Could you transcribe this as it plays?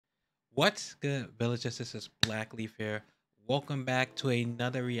What's good, villagers? This is Black Leaf here. Welcome back to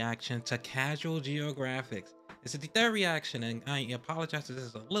another reaction to Casual Geographics. This is the third reaction, and I apologize if this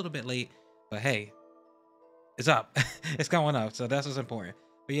is a little bit late, but hey, it's up. It's going up, so that's what's important.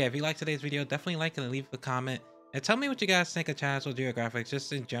 But yeah, if you like today's video, definitely like it and leave a comment. And tell me what you guys think of Casual Geographics,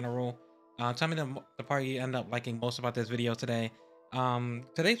 just in general. Tell me the part you end up liking most about this video today.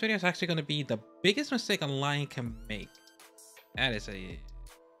 Today's video is actually going to be the biggest mistake a lion can make. That is a...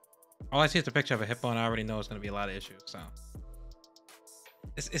 All I see is a picture of a hippo, and I already know it's going to be a lot of issues. So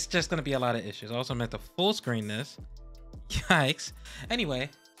it's just going to be a lot of issues. I also meant to full screen this. Yikes. Anyway,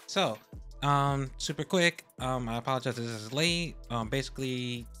 so super quick. I apologize if this is late.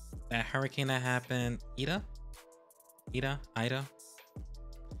 Basically, that hurricane that happened, Ida,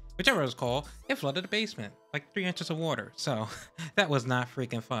 whichever it was called, it flooded the basement, like 3 inches of water. So that was not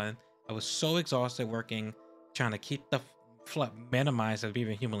freaking fun. I was so exhausted working, trying to keep the flood minimized as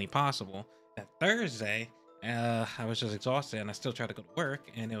even humanly possible. That Thursday, I was just exhausted, and I still tried to go to work,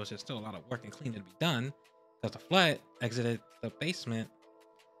 and it was just still a lot of work and cleaning to be done because the flood exited the basement.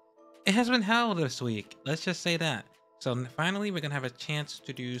 It has been hell this week, let's just say that. So finally, we're gonna have a chance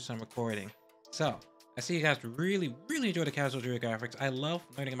to do some recording. So I see you guys really enjoy the Casual Geographics. I love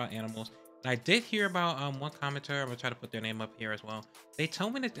learning about animals. And I did hear about one commenter. I'm gonna try to put their name up here as well. They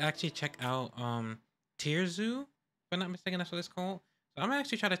told me to actually check out Tier Zoo, if I'm not mistaken, that's what it's called. So I'm gonna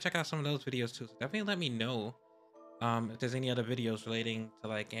actually try to check out some of those videos too. So definitely let me know if there's any other videos relating to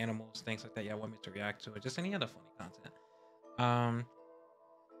like animals, things like that y'all want me to react to, or just any other funny content.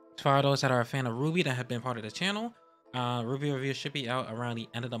 For those that are a fan of Ruby that have been part of the channel, Ruby review should be out around the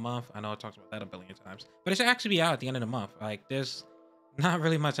end of the month. I know I talked about that a billion times, but it should actually be out at the end of the month. Like, there's not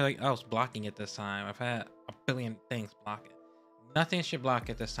really much else blocking it this time. I've had a billion things block it. Nothing should block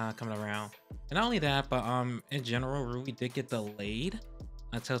it this time coming around. And not only that, but in general, Ruby did get delayed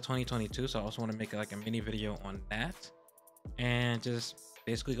until 2022. So I also want to make like a mini video on that and just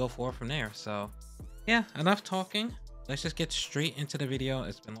basically go forward from there. So yeah, enough talking. Let's just get straight into the video.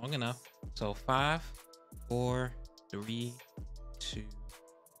 It's been long enough. So 5, 4, 3, 2,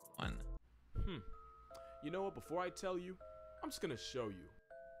 1. You know what? Before I tell you, I'm just gonna show you.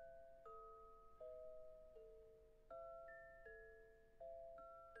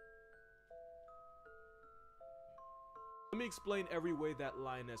 Let me explain every way that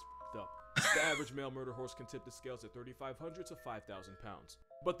lioness f***ed up. The average male murder horse can tip the scales at 3,500 to 5,000 pounds.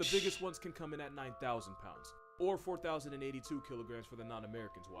 But the biggest ones can come in at 9,000 pounds. Or 4,082 kilograms for the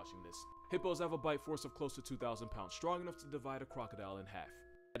non-Americans watching this. Hippos have a bite force of close to 2,000 pounds, strong enough to divide a crocodile in half.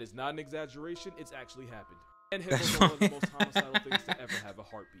 That is not an exaggeration, it's actually happened. And hippos are one of the most homicidal things to ever have a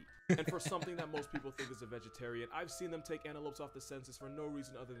heartbeat. And for something that most people think is a vegetarian, I've seen them take antelopes off the census for no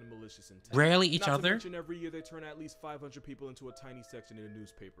reason other than malicious intent. Rarely each Not to other. mention every year they turn at least 500 people into a tiny section in a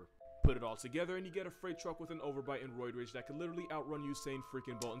newspaper. Put it all together and you get a freight truck with an overbite and roid rage that could literally outrun Usain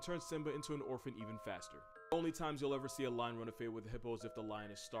freaking Bolt and turn Simba into an orphan even faster. The only times you'll ever see a lion run a fade with a hippo is if the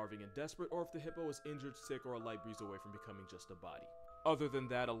lion is starving and desperate, or if the hippo is injured, sick, or a light breeze away from becoming just a body. Other than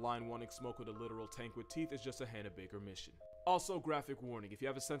that, a lion wanting smoke with a literal tank with teeth is just a Hannah Baker mission. Also, graphic warning, if you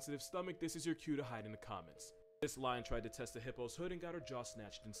have a sensitive stomach, this is your cue to hide in the comments. This lion tried to test the hippo's hood and got her jaw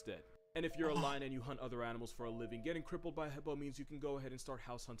snatched instead. And if you're a lion and you hunt other animals for a living, getting crippled by a hippo means you can go ahead and start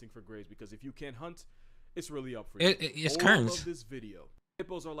house hunting for graves, because if you can't hunt, it's really up for you. It's Moral Kearns. of this video: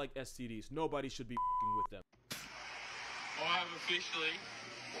 hippos are like STDs. Nobody should be f***ing with them. I've officially...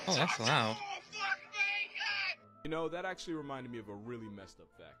 Oh, that's loud. You know, that actually reminded me of a really messed up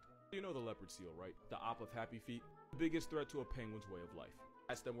fact. You know the leopard seal, right? The op with happy feet? The biggest threat to a penguin's way of life.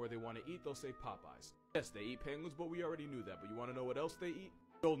 Ask them where they want to eat, they'll say Popeyes. Yes, they eat penguins, but we already knew that. But you want to know what else they eat?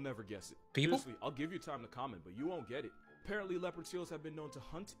 You'll never guess it. People? Seriously, I'll give you time to comment, but you won't get it. Apparently, leopard seals have been known to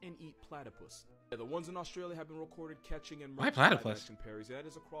hunt and eat platypus. Yeah, the ones in Australia have been recorded catching and Why murdering platypus? live-action Perrys. That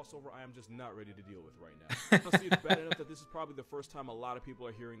is a crossover I am just not ready to deal with right now. Honestly, it's bad enough that this is probably the first time a lot of people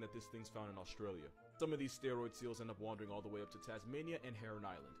are hearing that this thing's found in Australia. Some of these steroid seals end up wandering all the way up to Tasmania and Heron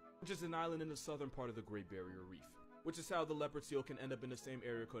Island, which is an island in the southern part of the Great Barrier Reef. Which is how the leopard seal can end up in the same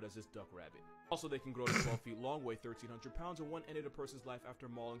area code as this duck rabbit. Also, they can grow to 12 feet long, weigh 1,300 pounds, and one ended a person's life after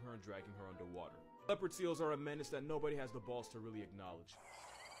mauling her and dragging her underwater. Leopard seals are a menace that nobody has the balls to really acknowledge.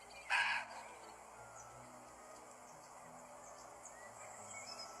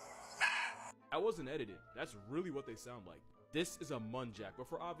 That wasn't edited. That's really what they sound like. This is a muntjac, but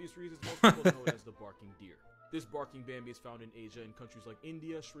for obvious reasons, most people know it as the barking deer. This barking Bambi is found in Asia in countries like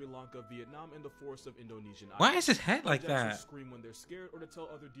India, Sri Lanka, Vietnam, and the forests of Indonesian islands. Why is his head like Muntjacs that? will scream when they're scared, or to tell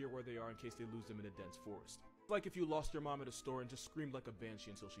other deer where they are in case they lose them in a dense forest. It's like if you lost your mom at a store and just screamed like a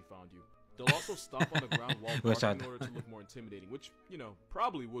banshee until she found you. They'll also stomp on the ground while Which barking in order to look more intimidating, which, you know,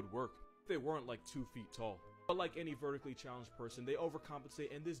 probably would work if they weren't like 2 feet tall. But like any vertically challenged person, they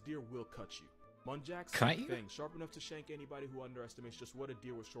overcompensate and this deer will cut you. Muntjacs Cut have you? fangs sharp enough to shank anybody who underestimates just what a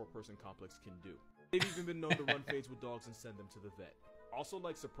deer with short person complex can do. They've even been known to run fades with dogs and send them to the vet. Also,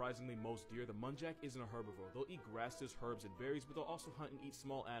 like surprisingly most deer, the muntjac isn't a herbivore. They'll eat grasses, herbs, and berries, but they'll also hunt and eat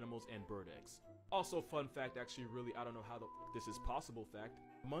small animals and bird eggs. Also, fun fact, actually really, I don't know how this is possible fact,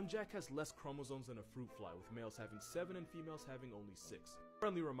 muntjac has less chromosomes than a fruit fly, with males having 7 and females having only 6.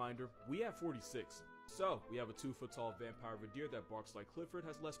 Friendly reminder, we have 46. So, we have a 2-foot-tall vampire of a deer that barks like Clifford,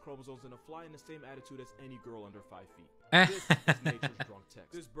 has less chromosomes than a fly, and the same attitude as any girl under 5 feet. This is nature's drunk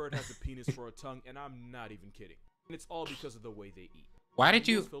text. This bird has a penis for a tongue, and I'm not even kidding. And it's all because of the way they eat. Why did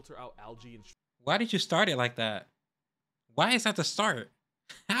you filter out algae and Why did you start it like that? Why is that the start?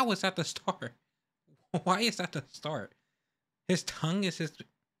 How is that the start? Why is that the start? His tongue is his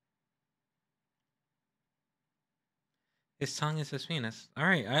tongue is his penis. All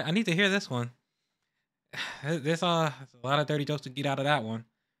right, I need to hear this one. There's a lot of dirty jokes to get out of that one.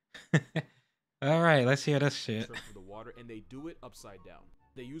 All right, let's hear this shit. For the water, and they do it upside down.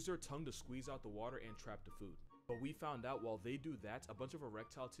 They use their tongue to squeeze out the water and trap the food. But we found out while they do that, a bunch of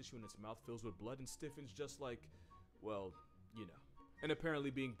erectile tissue in its mouth fills with blood and stiffens just like, well, you know. And apparently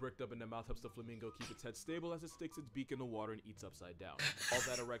being bricked up in the mouth helps the flamingo keep its head stable as it sticks its beak in the water and eats upside down. All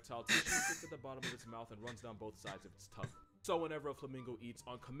that erectile tissue sits at the bottom of its mouth and runs down both sides of its tongue. So whenever a flamingo eats,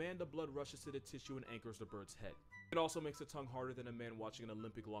 on command the blood rushes to the tissue and anchors the bird's head. It also makes the tongue harder than a man watching an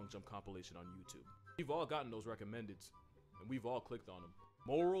Olympic long jump compilation on YouTube. We've all gotten those recommendeds, and we've all clicked on them.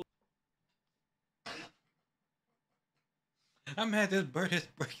 Moral: I'm mad this bird is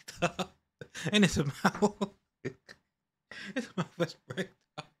bricked up in his mouth. His mouth is bricked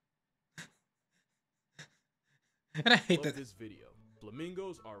up. And I hate that. This video.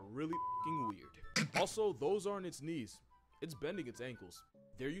 Flamingos are really f***ing weird. Also, those aren't its knees. It's bending its ankles.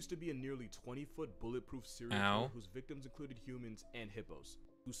 There used to be a nearly 20-foot bulletproof serial killer whose victims included humans and hippos.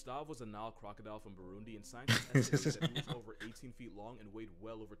 Gustav was a Nile crocodile from Burundi, and scientists estimated that he was over 18 feet long and weighed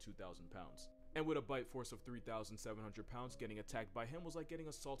well over 2,000 pounds. And with a bite force of 3,700 pounds, getting attacked by him was like getting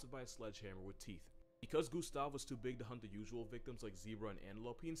assaulted by a sledgehammer with teeth. Because Gustav was too big to hunt the usual victims like zebra and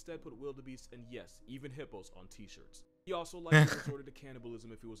antelope, he instead put wildebeest and yes, even hippos on t-shirts. He also likely resorted to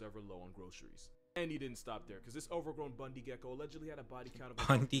cannibalism if he was ever low on groceries. And he didn't stop there, because this overgrown Bundy gecko allegedly had a body count of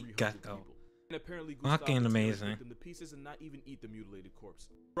about 300 people. And apparently Gustav fucking amazing. ripped them to pieces and not even eat the mutilated corpse.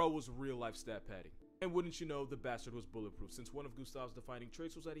 Bro was real life stat padding. And wouldn't you know, the bastard was bulletproof, since one of Gustav's defining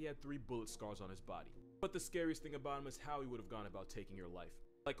traits was that he had 3 bullet scars on his body. But the scariest thing about him is how he would have gone about taking your life.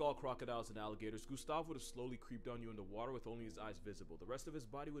 Like all crocodiles and alligators, Gustav would have slowly creeped on you in the water with only his eyes visible. The rest of his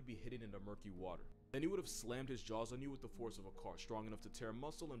body would be hidden in the murky water. Then he would have slammed his jaws on you with the force of a car, strong enough to tear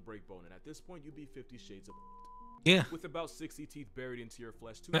muscle and break bone, and at this point you'd be 50 shades of yeah. With about 60 teeth buried into your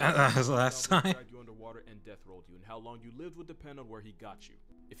flesh, 2 was the last time. dragged you underwater and death rolled you, and how long you lived would depend on where he got you.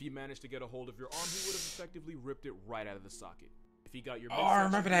 If he managed to get a hold of your arm, he would have effectively ripped it right out of the socket. If he got your I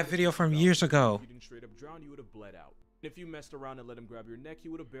remember that video from years ago. If you didn't straight up drown, you would have bled out. And if you messed around and let him grab your neck, he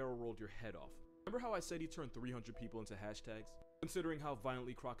would have barrel rolled your head off. Remember how I said he turned 300 people into hashtags? Considering how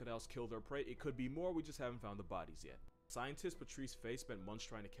violently crocodiles kill their prey, it could be more, we just haven't found the bodies yet. Scientist Patrice Fay spent months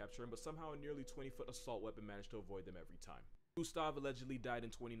trying to capture him, but somehow a nearly 20-foot assault weapon managed to avoid them every time. Gustav allegedly died in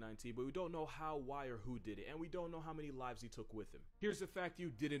 2019, but we don't know how, why, or who did it, and we don't know how many lives he took with him. Here's a fact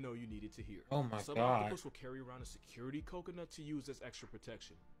you didn't know you needed to hear. Oh my Some god. octopus will carry around a security coconut to use as extra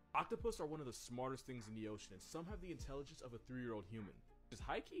protection. Octopus are one of the smartest things in the ocean, and some have the intelligence of a 3-year-old human. Which is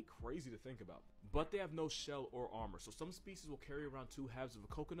high-key crazy to think about. But they have no shell or armor, so some species will carry around 2 halves of a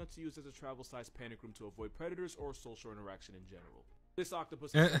coconut to use as a travel-sized panic room to avoid predators or social interaction in general. This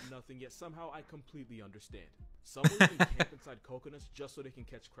octopus has done nothing, yet somehow I completely understand. Some will even camp inside coconuts just so they can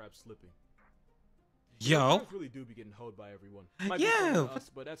catch crabs slipping. Yo. Crabs really do be getting hoed by everyone. Might be fun to us,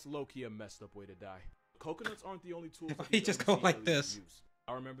 but that's low-key a messed up way to die. Coconuts aren't the only tools that He just go like this. use.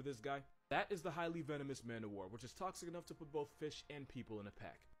 I remember this guy. That is the highly venomous man of war, which is toxic enough to put both fish and people in a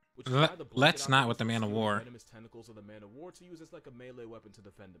pack. Which is why the Let's not with the man of war. Venomous tentacles of the man of war to use as like a melee weapon to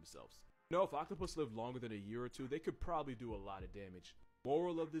defend themselves. You know, if octopus lived longer than a year or 2, they could probably do a lot of damage.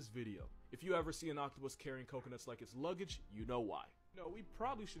 Moral of this video: if you ever see an octopus carrying coconuts like it's luggage, you know why. No, we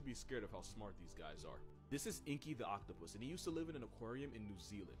probably should be scared of how smart these guys are. This is Inky the octopus, and he used to live in an aquarium in New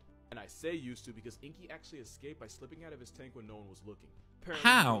Zealand. And I say used to because Inky actually escaped by slipping out of his tank when no one was looking. Apparently,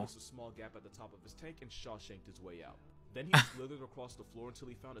 How? He noticed a small gap at the top of his tank and Shawshanked his way out. Then he slithered across the floor until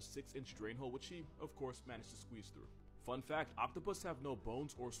he found a 6-inch drain hole, which he, of course, managed to squeeze through. Fun fact, octopus have no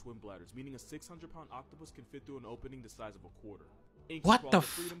bones or swim bladders, meaning a 600-pound octopus can fit through an opening the size of a quarter. Inky What crawled the to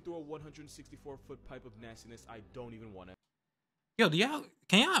freedom through a 164-foot pipe of nastiness I don't even want to. Yo,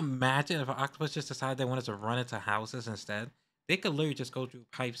 can y'all imagine if an octopus just decided they wanted to run into houses instead? They could literally just go through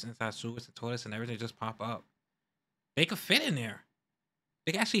pipes inside sewers and toilets and everything just pop up. They could fit in there.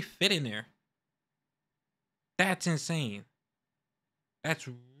 They can actually fit in there. That's insane. That's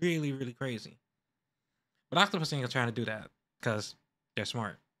really, really crazy. But octopus ain't trying to do that because they're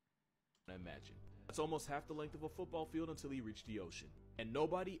smart. Imagine. That's almost half the length of a football field until he reached the ocean. And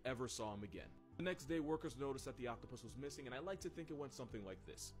nobody ever saw him again. The next day, workers noticed that the octopus was missing, and I like to think it went something like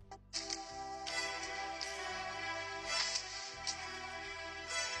this.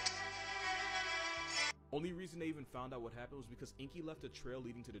 Only reason they even found out what happened was because Inky left a trail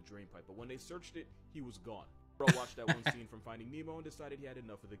leading to the drain pipe, but when they searched it, he was gone. Bro watched that one scene from Finding Nemo and decided he had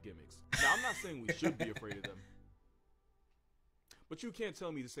enough of the gimmicks. Now, I'm not saying we should be afraid of them, but you can't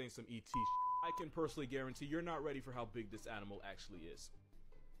tell me this ain't some ET shit. I can personally guarantee you're not ready for how big this animal actually is.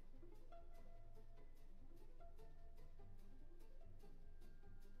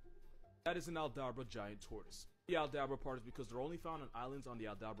 That is an Aldabra giant tortoise. The Aldabra part is because they're only found on islands on the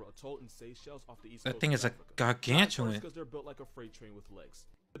Aldabra Atoll in Seychelles off the east coast That thing of is a Africa. gargantuan. Because they're built like a freight train with legs.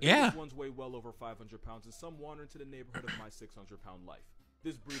 The Yeah. biggest ones weigh well over 500 pounds, and some wander into the neighborhood of my 600-pound life.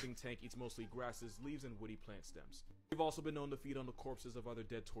 This breathing tank eats mostly grasses, leaves, and woody plant stems. They've also been known to feed on the corpses of other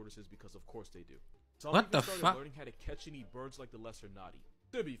dead tortoises because of course they do. Some What even the started fuck? learning how to catch and eat birds like the lesser naughty.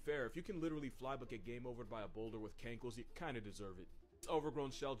 To be fair, if you can literally fly but get game overed by a boulder with cankles, you kinda deserve it. This overgrown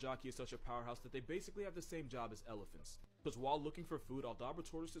shell jockey is such a powerhouse that they basically have the same job as elephants. Because while looking for food, Aldabra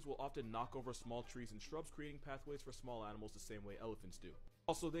tortoises will often knock over small trees and shrubs, creating pathways for small animals the same way elephants do.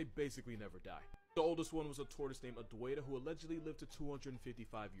 Also, they basically never die. The oldest one was a tortoise named Adwaita who allegedly lived to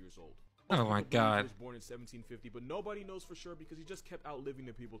 255 years old. Most Oh my people believe God. He was born in 1750, but nobody knows for sure because he just kept outliving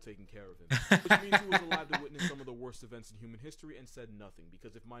the people taking care of him. Which means he was alive to witness some of the worst events in human history and said nothing,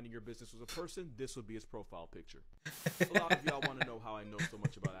 because if minding your business was a person, this would be his profile picture. A lot of y'all want to know how I know so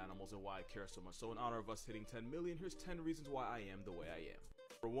much about animals and why I care so much, so in honor of us hitting 10 million, here's 10 reasons why I am the way I am.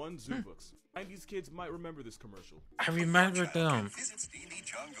 For one, zoo books. 90s kids might remember this commercial. I remember them. Visit steamy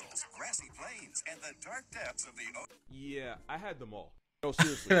jungles, grassy plains, and the dark depths of the ocean. Yeah, I had them all. No,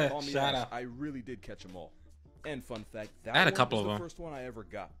 seriously, call me Shut ass. up. I really did catch them all. And fun fact, that I had a one couple was of the them. first one I ever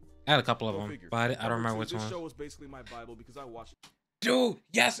got. I had a couple of Go them, figure. but I don't Number remember two, which this one. show was basically my Bible because I watched it. Dude,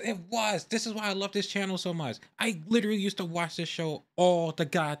 yes, it was. This is why I love this channel so much. I literally used to watch this show all the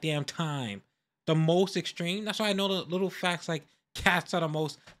goddamn time. The most extreme. That's why I know the little facts like cats are the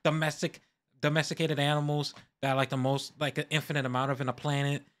most domesticated animals that are like the most like an infinite amount of in a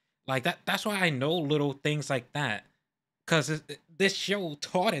planet. Like that. That's why I know little things like that. Cause this show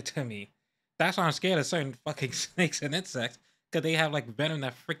taught it to me. That's why I'm scared of certain fucking snakes and insects. Cause they have like venom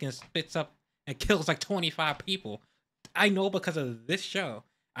that freaking spits up and kills like 25 people. I know because of this show.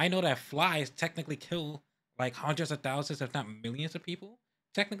 I know that flies technically kill like hundreds of thousands, if not millions of people,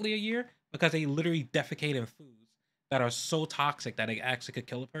 technically a year, because they literally defecate in foods that are so toxic that it actually could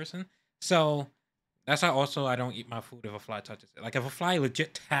kill a person. So that's why also I don't eat my food if a fly touches it. Like if a fly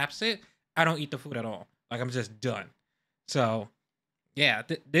legit taps it, I don't eat the food at all. Like I'm just done. So yeah,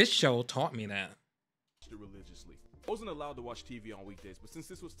 this show taught me that. It religiously. I wasn't allowed to watch TV on weekdays, but since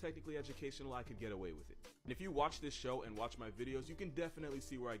this was technically educational, I could get away with it. And if you watch this show and watch my videos, you can definitely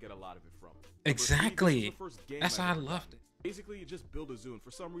see where I get a lot of it from. Exactly. This was the first game That's I why I ever got. loved it. Basically, you just build a zoo, and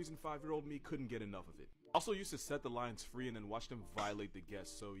for some reason, 5-year-old me couldn't get enough of it. Also used to set the lions free and then watch them violate the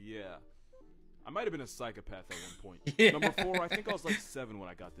guests, so yeah. I might have been a psychopath at one point. Yeah. Number 4, I think I was like 7 when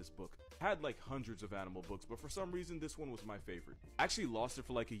I got this book. I had like hundreds of animal books, but for some reason this one was my favorite. I actually lost it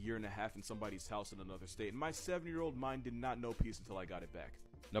for like a year and a half in somebody's house in another state, and my 7-year-old mind did not know peace until I got it back.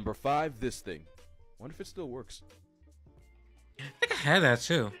 Number 5, this thing. Wonder if it still works. I think I had that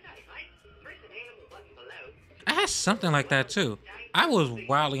too. I had something like that too. I was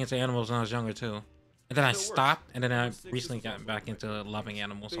wildly into animals when I was younger too. And then I Still works. stopped, and then I Number 6, recently this was gotten also back my into favorite. loving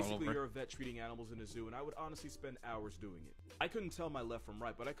animals all Basically, over. you're a vet treating animals in a zoo, and I would honestly spend hours doing it. I couldn't tell my left from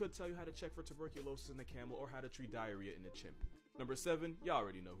right, but I could tell you how to check for tuberculosis in a camel or how to treat diarrhea in a chimp. Number 7, y'all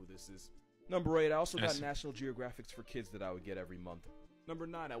already know who this is. Number 8, I also got Yes. National Geographics for kids that I would get every month. Number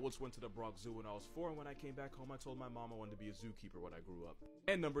 9, I once went to the Bronx Zoo when I was 4, and when I came back home, I told my mom I wanted to be a zookeeper when I grew up.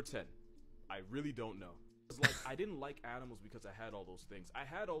 And number 10, I really don't know. It's like, I didn't like animals because I had all those things. I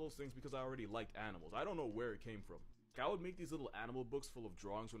had all those things because I already liked animals. I don't know where it came from. I would make these little animal books full of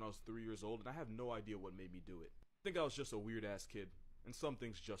drawings when I was 3 years old, and I have no idea what made me do it. I think I was just a weird-ass kid, and some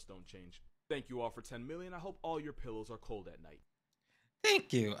things just don't change. Thank you all for 10 million. I hope all your pillows are cold at night.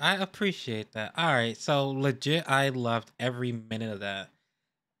 Thank you. I appreciate that. All right, so legit, I loved every minute of that.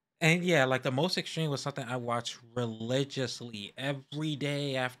 And yeah, like the most extreme was something I watched religiously every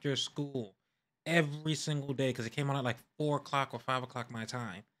day after school, every single day, because it came on at like 4 o'clock or 5 o'clock my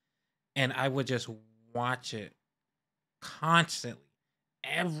time, and I would just watch it constantly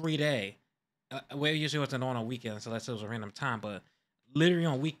every day. Well, it usually wasn't on weekends unless it was a random time, but literally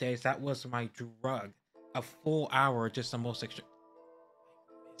on weekdays, that was my drug. A full hour, just the most extreme.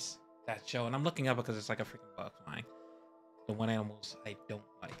 That show, and I'm looking up because it's like a freaking bug flying. The one animals I don't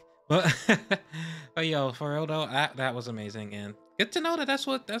like. But but yo, for real though, that was amazing, and good to know that that's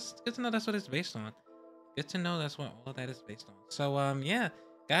good to know that's what it's based on. Good to know that's what all of that is based on. So yeah,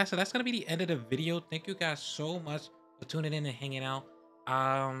 guys, so that's gonna be the end of the video. Thank you guys so much for tuning in and hanging out.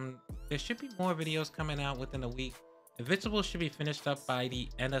 There should be more videos coming out within a week. Invincible should be finished up by the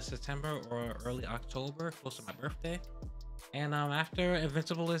end of September or early October, close to my birthday. And after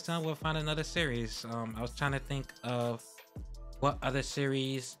Invincible is done, we'll find another series. I was trying to think of what other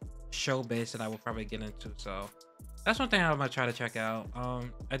series show based that I will probably get into. So that's one thing I'm gonna try to check out.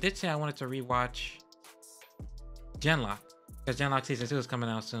 I did say I wanted to rewatch Genlock because Genlock season 2 is coming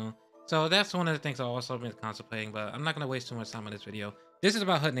out soon. So that's one of the things I've also been contemplating, but I'm not gonna waste too much time on this video. This is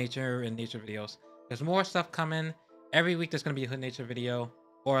about Hood Nature and nature videos. There's more stuff coming. Every week there's gonna be a Hood Nature video,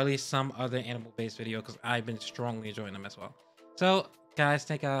 or at least some other animal-based video, because I've been strongly enjoying them as well. So guys,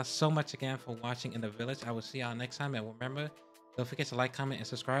 thank you so much again for watching In the Village. I will see y'all next time, and remember, don't forget to like, comment, and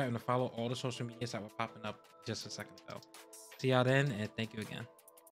subscribe, and to follow all the social medias that were popping up just a second ago. See y'all then, and thank you again.